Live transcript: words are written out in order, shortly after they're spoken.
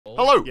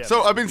Hello. Yeah, So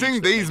man, I've been the seeing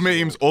beach that these makes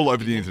you memes old. all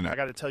over the I internet.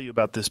 got to tell you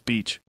about this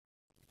beach.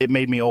 It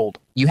made me old.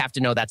 You have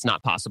to know that's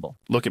not possible.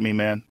 Look at me,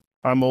 man.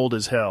 I'm old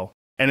as hell.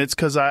 And it's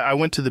because I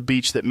went to the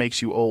beach that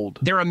makes you old.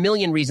 There are a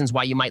million reasons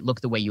why you might look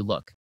the way you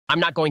look. I'm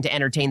not going to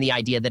entertain the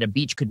idea that a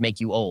beach could make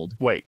you old.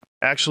 Wait,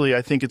 actually,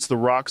 I think it's the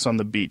rocks on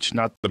the beach,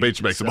 not The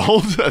beach makes them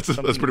itself. old. That's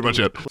Something pretty much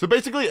to it. do with- So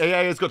basically,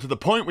 AI has got to the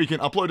point where you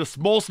can upload a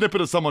small snippet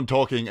of someone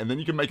talking, and then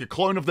you can make a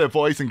clone of their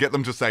voice and get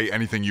them to say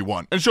anything you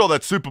want. And sure,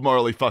 that's super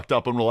morally fucked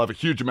up and will have a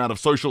huge amount of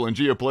social and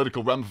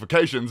geopolitical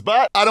ramifications,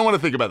 but I don't want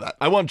to think about that.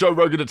 I want Joe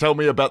Rogan to tell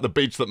me about the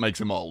beach that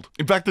makes him old.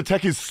 In fact, the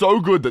tech is so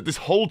good that this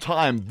whole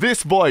time,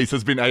 this voice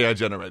has been AI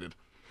generated.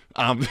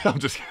 I'm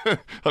just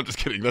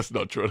kidding. That's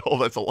not true at all.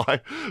 That's a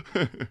lie.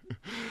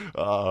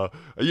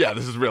 Yeah,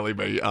 this is really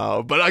me.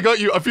 But I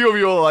got you. A few of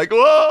you are like,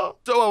 whoa.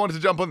 So I wanted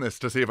to jump on this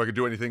to see if I could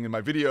do anything in my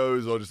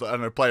videos or just, I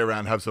don't know, play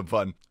around, have some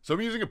fun. So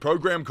I'm using a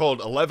program called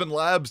 11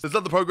 Labs. There's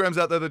other programs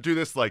out there that do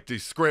this, like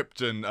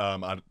Descript, and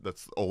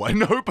that's all I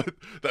know,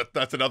 but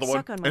that's another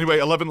one. Anyway,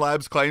 11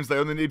 Labs claims they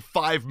only need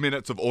 5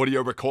 minutes of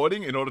audio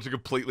recording in order to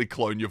completely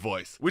clone your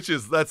voice,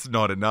 that's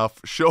not enough,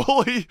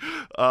 surely.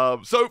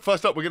 So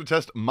first up, we're going to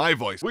test my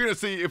voice. We're going to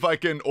see if I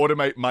can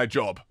automate my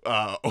job,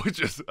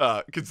 which is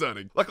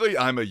concerning. Luckily,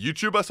 I'm a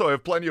YouTuber, so I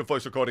have plenty of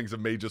voice recordings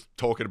of me just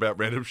talking about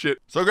random shit.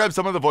 So I grabbed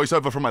some of the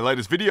voiceover from my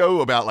latest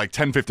video, about like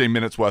 10-15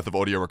 minutes worth of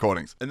audio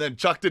recordings, and then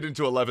chucked it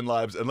into 11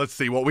 Labs, and let's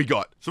see what we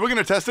got. So we're going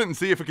to test it and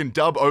see if it can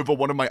dub over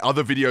one of my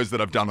other videos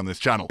that I've done on this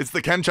channel. It's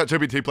the Can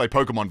ChatGPT Play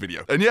Pokemon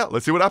video. And yeah,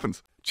 let's see what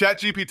happens.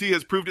 ChatGPT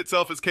has proved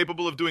itself as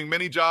capable of doing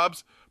many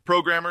jobs: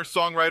 programmer,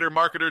 songwriter,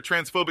 marketer,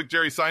 transphobic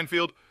Jerry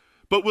Seinfeld.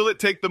 But will it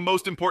take the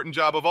most important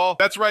job of all?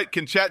 That's right,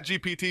 can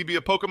ChatGPT be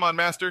a Pokemon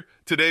master?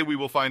 Today we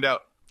will find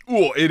out.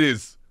 Oh, it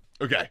is.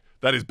 Okay,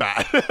 that is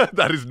bad.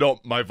 That is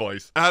not my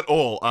voice at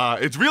all.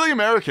 It's really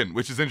American,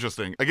 which is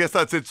interesting. I guess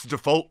that's its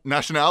default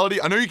nationality.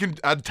 I know you can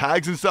add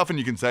tags and stuff, and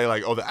you can say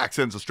like, oh, the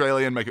accent's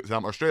Australian, make it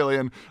sound more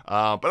Australian.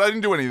 But I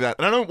didn't do any of that.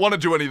 And I don't want to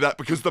do any of that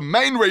because the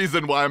main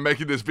reason why I'm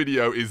making this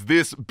video is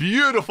this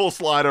beautiful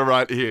slider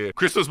right here.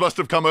 Christmas must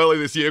have come early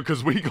this year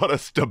because we got a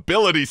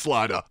stability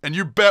slider. And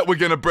you bet we're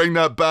gonna bring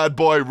that bad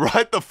boy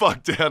right the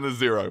fuck down to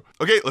 0.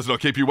 Okay, let's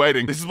not keep you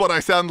waiting. This is what I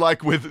sound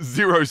like with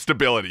 0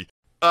 stability.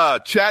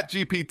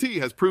 ChatGPT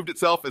has proved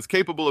itself as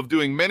capable of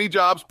doing many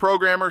jobs: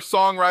 programmer,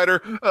 songwriter,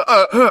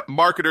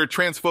 marketer,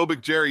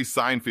 transphobic Jerry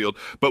Seinfeld.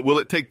 But will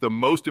it take the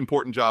most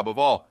important job of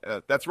all?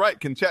 That's right.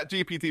 Can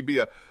ChatGPT be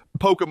a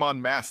Pokemon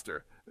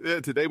master?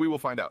 Today we will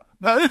find out.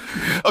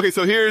 Okay,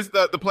 so here's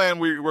the plan.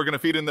 We're going to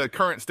feed in the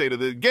current state of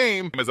the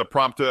game as a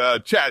prompt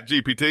to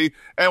ChatGPT,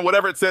 and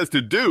whatever it says to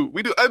do,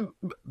 we do.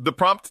 The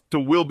prompt to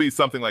will be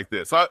something like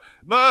this.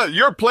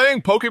 You're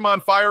playing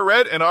Pokemon Fire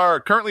Red and are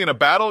currently in a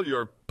battle.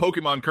 Your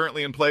Pokemon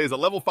currently in play is a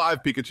level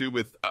 5 Pikachu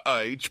with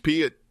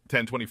HP at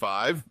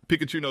 1025.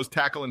 Pikachu knows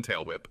Tackle and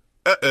Tail Whip.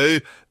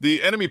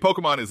 The enemy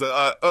Pokemon is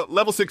a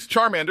level 6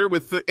 Charmander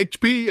with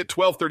HP at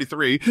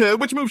 1233.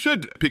 Which move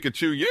should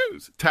Pikachu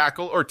use?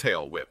 Tackle or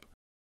Tail Whip?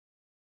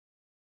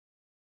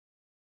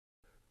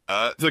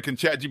 So can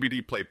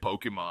ChatGPT play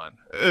Pokemon?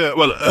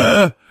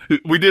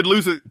 We did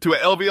lose it to a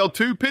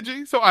LVL2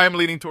 Pidgey, so I am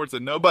leaning towards a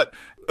no, but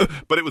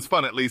it was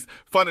fun at least.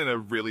 Fun in a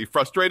really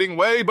frustrating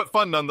way, but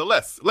fun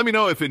nonetheless. Let me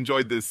know if you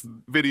enjoyed this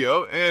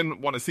video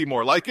and want to see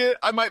more like it.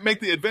 I might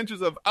make the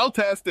adventures of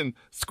Altast and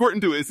Squirt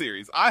into a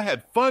series. I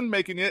had fun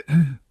making it.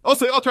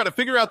 Also, I'll try to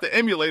figure out the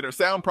emulator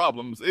sound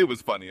problems. It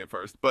was funny at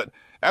first, but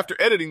after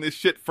editing this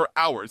shit for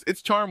hours,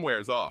 its charm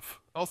wears off.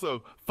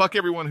 Also, fuck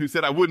everyone who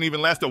said I wouldn't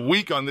even last a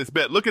week on this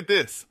bet. Look at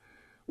this.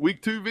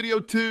 Week 2, video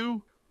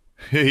 2.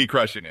 He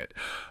crushing it.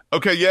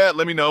 Okay, yeah,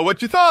 let me know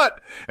what you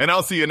thought, and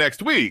I'll see you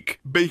next week.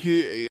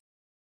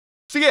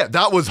 So yeah,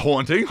 that was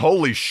haunting.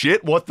 Holy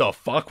shit, what the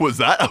fuck was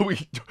that?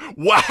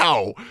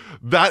 Wow.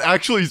 That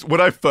actually, when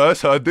I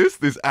first heard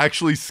this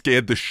actually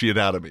scared the shit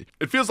out of me.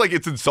 It feels like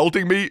it's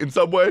insulting me in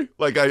some way.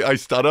 Like I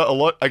stutter a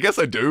lot. I guess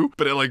I do,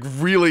 but it like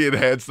really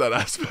enhanced that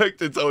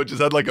aspect. And so it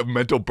just had like a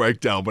mental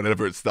breakdown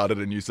whenever it started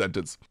a new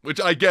sentence, which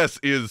I guess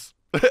is...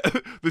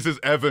 This is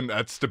Evan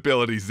at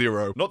stability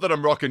 0. Not that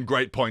I'm rocking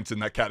great points in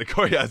that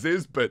category as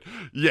is, but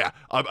yeah,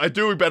 I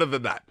do better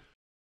than that.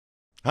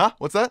 Huh?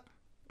 What's that?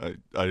 I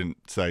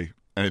didn't say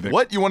anything.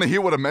 What? You want to hear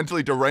what a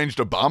mentally deranged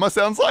Obama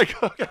sounds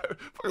like? Okay,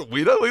 fucking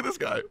weirdo. Look at this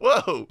guy.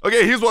 Whoa.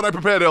 Okay, here's what I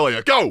prepared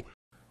earlier. Go!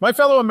 My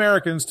fellow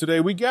Americans, today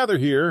we gather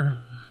here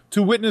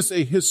to witness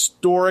a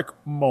historic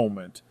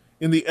moment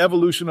in the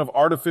evolution of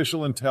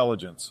artificial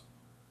intelligence.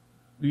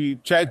 The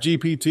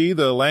ChatGPT,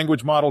 the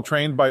language model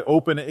trained by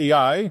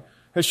OpenAI,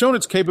 has shown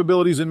its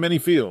capabilities in many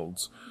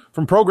fields,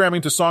 from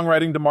programming to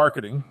songwriting to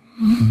marketing.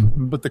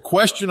 But the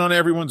question on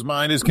everyone's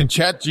mind is, can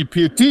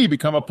ChatGPT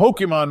become a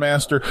Pokemon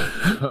master?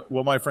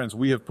 Well, my friends,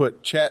 we have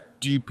put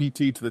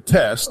ChatGPT to the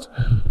test.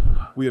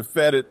 We have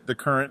fed it the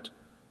current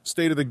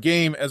state of the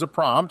game as a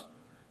prompt,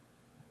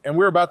 and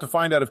we're about to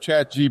find out if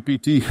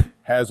ChatGPT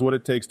has what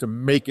it takes to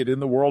make it in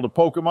the world of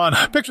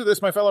Pokemon. Picture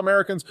this, my fellow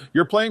Americans.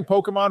 You're playing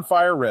Pokemon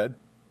Fire Red,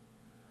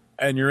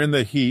 and you're in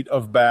the heat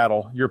of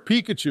battle. Your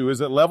Pikachu is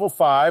at level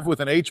 5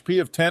 with an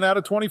HP of 10 out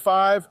of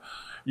 25,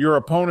 your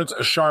opponent's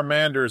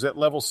Charmander's at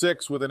level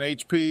 6 with an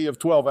HP of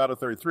 12 out of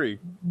 33.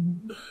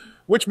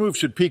 Which move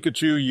should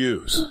Pikachu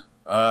use?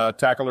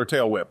 Tackle or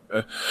tail whip?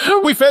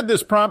 We fed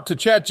this prompt to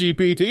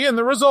ChatGPT, and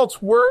the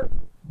results were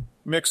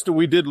mixed.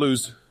 We did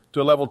lose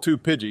to a level 2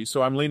 Pidgey,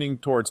 so I'm leaning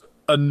towards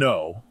a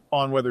no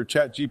on whether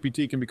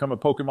ChatGPT can become a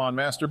Pokemon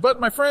master. But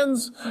my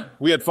friends,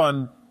 we had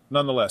fun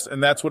nonetheless,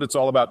 and that's what it's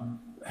all about.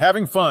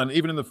 Having fun,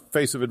 even in the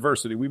face of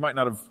adversity. We might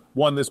not have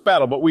won this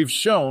battle, but we've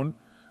shown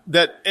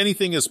that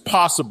anything is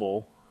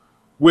possible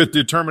with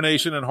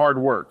determination and hard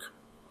work.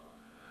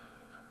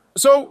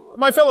 So,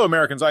 my fellow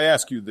Americans, I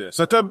ask you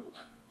this.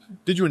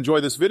 Did you enjoy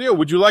this video?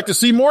 Would you like to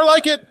see more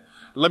like it?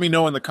 Let me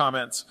know in the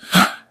comments.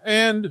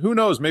 And who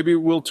knows, maybe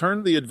we'll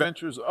turn the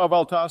adventures of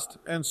Altast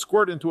and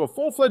Squirt into a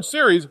full-fledged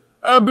series.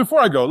 Before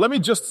I go, let me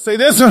just say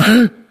this.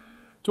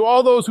 To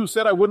all those who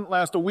said I wouldn't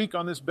last a week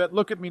on this bet,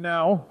 look at me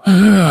now.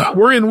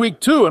 We're in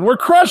week 2 and we're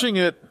crushing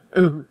it.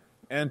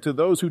 And to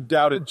those who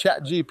doubted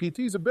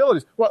ChatGPT's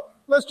abilities, well,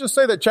 let's just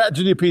say that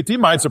ChatGPT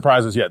might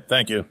surprise us yet.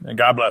 Thank you. And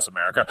God bless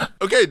America.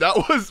 Okay, that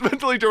was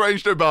Mentally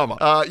Deranged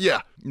Obama.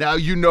 Yeah. Now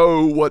you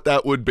know what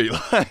that would be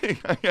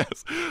like, I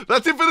guess.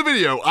 That's it for the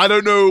video. I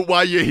don't know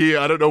why you're here.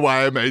 I don't know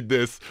why I made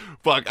this.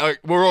 Fuck,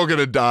 we're all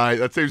gonna die.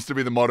 That seems to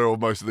be the motto of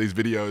most of these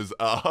videos.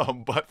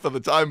 But for the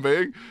time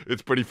being,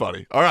 it's pretty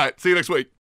funny. All right, see you next week.